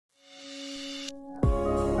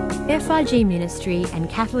FRG Ministry and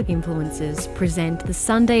Catholic Influencers present the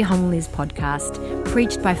Sunday Homilies podcast,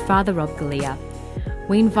 preached by Father Rob Galea.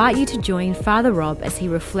 We invite you to join Father Rob as he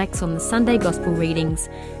reflects on the Sunday Gospel readings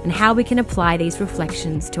and how we can apply these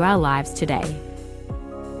reflections to our lives today.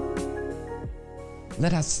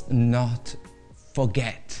 Let us not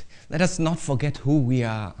forget. Let us not forget who we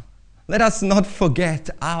are. Let us not forget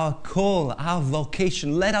our call, our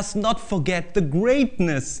vocation. Let us not forget the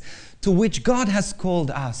greatness to which God has called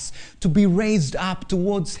us, to be raised up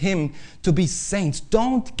towards Him, to be saints.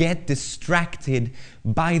 Don't get distracted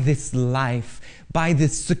by this life, by the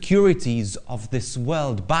securities of this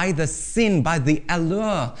world, by the sin, by the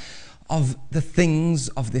allure of the things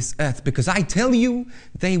of this earth. Because I tell you,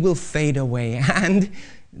 they will fade away, and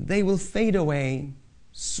they will fade away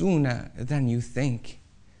sooner than you think.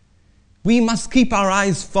 We must keep our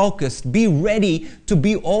eyes focused, be ready to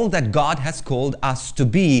be all that God has called us to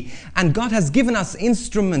be. And God has given us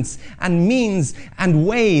instruments and means and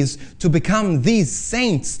ways to become these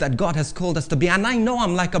saints that God has called us to be. And I know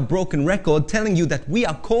I'm like a broken record telling you that we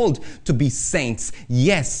are called to be saints.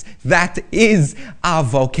 Yes, that is our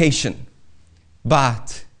vocation.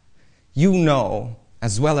 But you know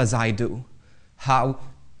as well as I do how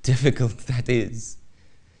difficult that is.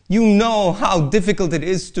 You know how difficult it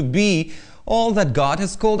is to be all that God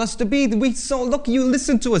has called us to be. Look, you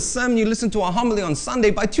listen to a sermon, you listen to a homily on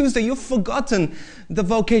Sunday. By Tuesday, you've forgotten the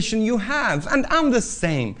vocation you have. And I'm the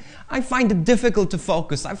same. I find it difficult to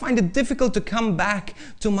focus. I find it difficult to come back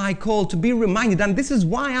to my call, to be reminded. And this is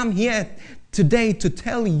why I'm here today, to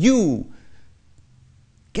tell you,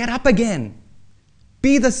 get up again.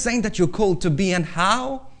 Be the saint that you're called to be. And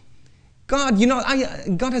how? God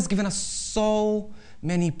has given us so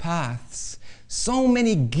many paths, so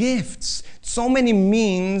many gifts, so many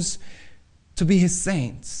means to be His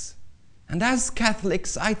saints. And as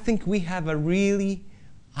Catholics, I think we have a really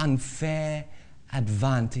unfair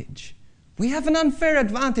advantage. We have an unfair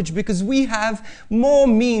advantage because we have more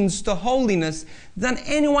means to holiness than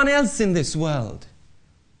anyone else in this world.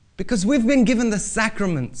 Because we've been given the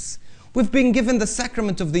sacraments. We've been given the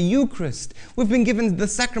sacrament of the Eucharist. We've been given the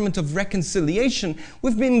sacrament of reconciliation.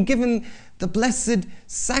 We've been given the blessed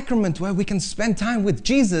sacrament where we can spend time with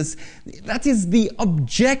Jesus. That is the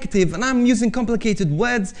objective, and I'm using complicated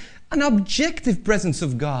words, an objective presence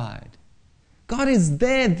of God. God is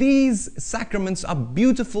there. These sacraments are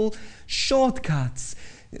beautiful shortcuts,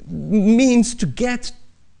 means to get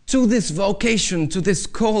to this vocation, to this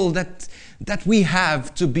call that we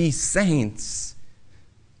have to be saints.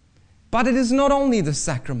 But it is not only the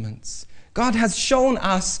sacraments. God has shown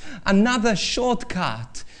us another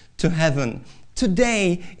shortcut to heaven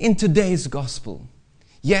today in today's gospel.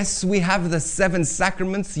 Yes, we have the 7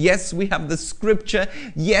 sacraments. Yes, we have the scripture.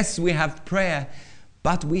 Yes, we have prayer.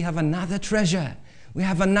 But we have another treasure. We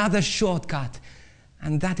have another shortcut.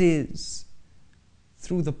 And that is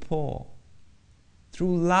through the poor.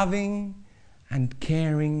 Through loving and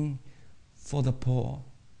caring for the poor.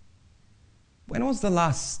 When was the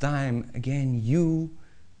last time, again, you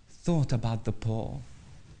thought about the poor?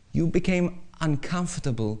 You became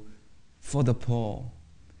uncomfortable for the poor.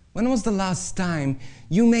 When was the last time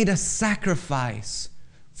you made a sacrifice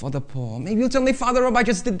for the poor? Maybe you'll tell me, Father Rob, I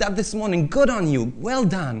just did that this morning. Good on you. Well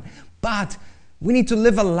done. But we need to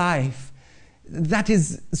live a life that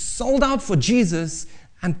is sold out for Jesus,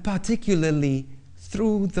 and particularly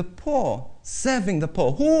through the poor. Serving the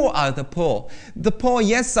poor. Who are the poor? The poor,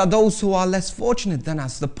 yes, are those who are less fortunate than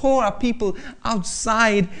us. The poor are people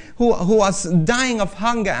outside who are dying of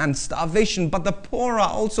hunger and starvation. But the poor are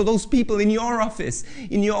also those people in your office,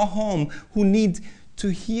 in your home, who need to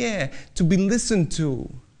hear, to be listened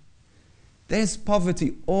to. There's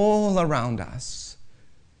poverty all around us.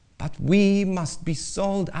 But we must be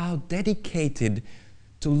sold out, dedicated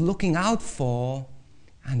to looking out for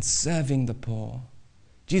and serving the poor.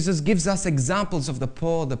 Jesus gives us examples of the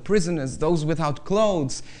poor, the prisoners, those without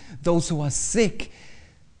clothes, those who are sick.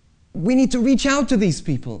 We need to reach out to these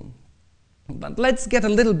people. But let's get a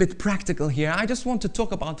little bit practical here. I just want to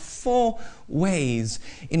talk about 4 ways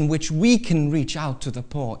in which we can reach out to the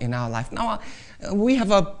poor in our life. Now, we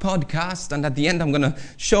have a podcast, and at the end I'm going to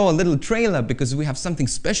show a little trailer because we have something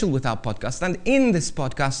special with our podcast. And in this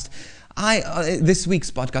podcast, this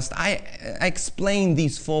week's podcast, I explain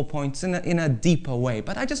these 4 points in a deeper way,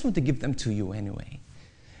 but I just want to give them to you anyway.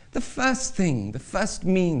 The first thing, the first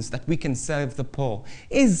means that we can serve the poor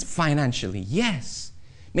is financially. Yes,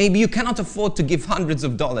 maybe you cannot afford to give hundreds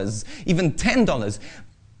of dollars, even $10,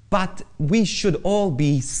 but we should all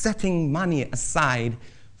be setting money aside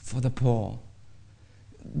for the poor.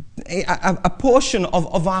 a portion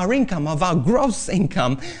of our income, of our gross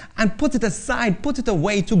income, and put it aside, put it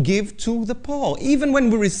away to give to the poor. Even when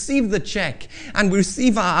we receive the check and we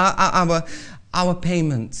receive our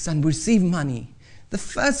payments and receive money, the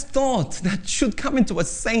first thought that should come into a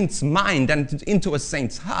saint's mind and into a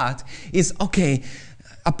saint's heart is, okay,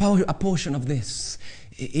 a portion of this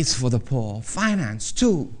is for the poor. Finance,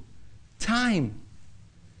 too. Time.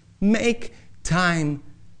 Make time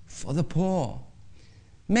for the poor.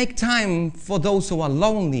 Make time for those who are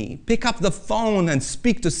lonely. Pick up the phone and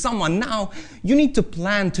speak to someone. Now, you need to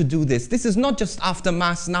plan to do this. This is not just after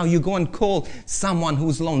Mass. Now you go and call someone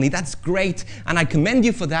who's lonely. That's great, and I commend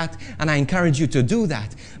you for that, and I encourage you to do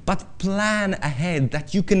that. But plan ahead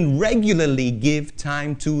that you can regularly give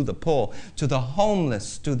time to the poor, to the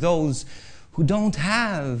homeless, to those who don't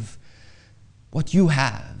have what you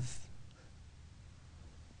have.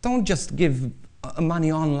 Don't just give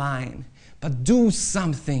money online, but do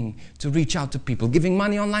something to reach out to people. Giving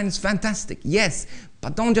money online is fantastic, yes,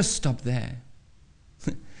 but don't just stop there.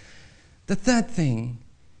 The third thing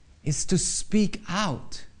is to speak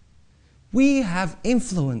out. We have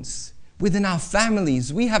influence within our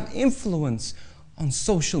families. We have influence on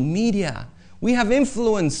social media. We have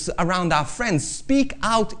influence around our friends. Speak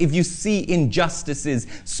out if you see injustices.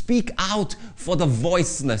 Speak out for the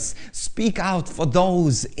voiceless. Speak out for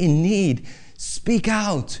those in need. Speak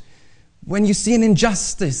out when you see an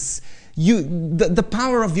injustice. The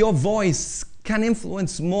power of your voice can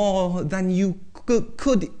influence more than you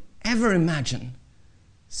could ever imagine.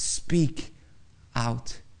 Speak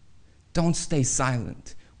out. Don't stay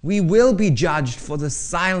silent. We will be judged for the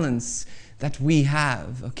silence that we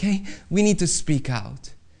have, okay? We need to speak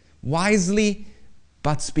out wisely,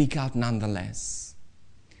 but speak out nonetheless.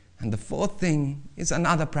 And the fourth thing is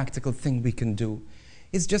another practical thing we can do,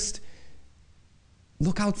 is just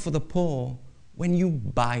look out for the poor when you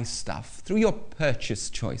buy stuff, through your purchase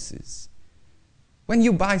choices. When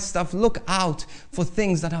you buy stuff, look out for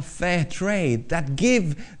things that are fair trade, that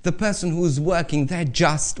give the person who's working their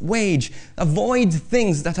just wage. Avoid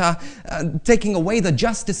things that are taking away the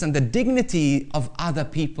justice and the dignity of other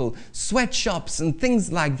people. Sweatshops and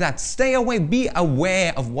things like that. Stay away. Be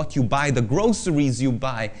aware of what you buy, the groceries you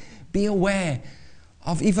buy. Be aware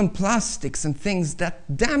of even plastics and things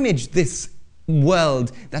that damage this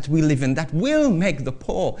world that we live in, that will make the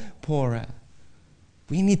poor poorer.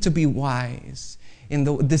 We need to be wise in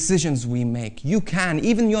the decisions we make. You can,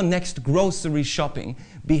 even your next grocery shopping,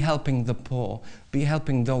 be helping the poor, be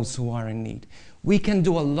helping those who are in need. We can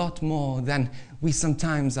do a lot more than we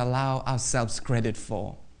sometimes allow ourselves credit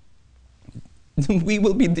for. We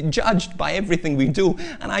will be judged by everything we do,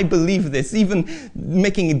 and I believe this, even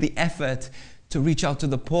making the effort to reach out to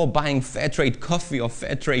the poor, buying fair trade coffee or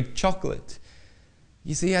fair trade chocolate.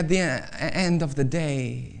 You see, at the end of the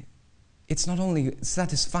day, it's not only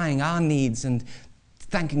satisfying our needs and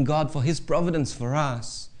thanking God for His providence for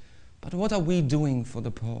us, but what are we doing for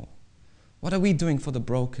the poor? What are we doing for the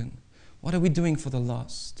broken? What are we doing for the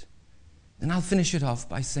lost? And I'll finish it off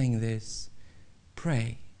by saying this.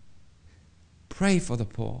 Pray. Pray for the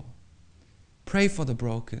poor. Pray for the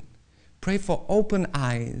broken. Pray for open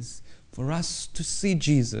eyes for us to see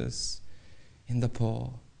Jesus in the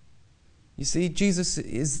poor. You see, Jesus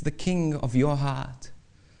is the King of your heart,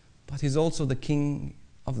 but He's also the King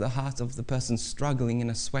of the heart of the person struggling in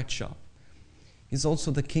a sweatshop. He's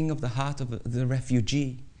also the King of the heart of the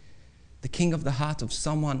refugee, the King of the heart of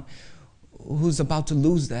someone who's about to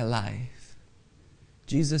lose their life.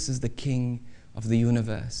 Jesus is the King of the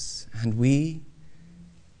universe, and we,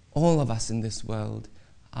 all of us in this world,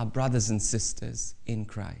 are brothers and sisters in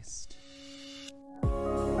Christ.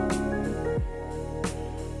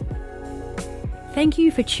 Thank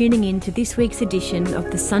you for tuning in to this week's edition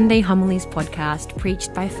of the Sunday Homilies podcast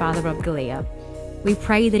preached by Father Rob Galea. We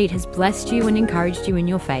pray that it has blessed you and encouraged you in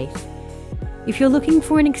your faith. If you're looking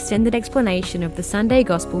for an extended explanation of the Sunday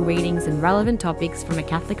Gospel readings and relevant topics from a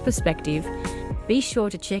Catholic perspective, be sure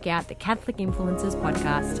to check out the Catholic Influencers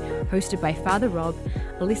podcast hosted by Father Rob,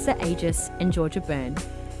 Alyssa Aegis and Georgia Byrne.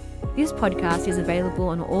 This podcast is available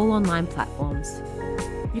on all online platforms.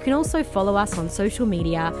 You can also follow us on social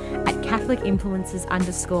media at Catholic Influencers _ on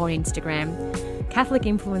Instagram, Catholic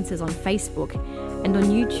Influencers on Facebook, and on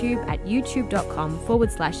YouTube at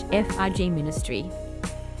youtube.com/FRG Ministry.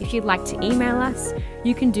 If you'd like to email us,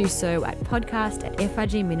 you can do so at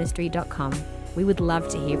podcast@frgministry.com. We would love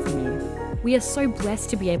to hear from you. We are so blessed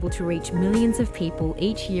to be able to reach millions of people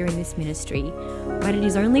each year in this ministry, but it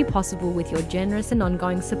is only possible with your generous and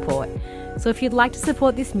ongoing support. So if you'd like to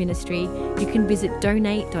support this ministry, you can visit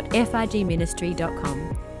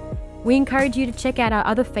donate.frgministry.com. We encourage you to check out our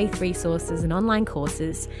other faith resources and online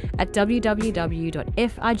courses at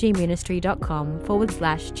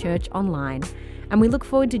www.frgministry.com/church online. And we look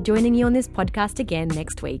forward to joining you on this podcast again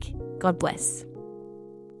next week. God bless.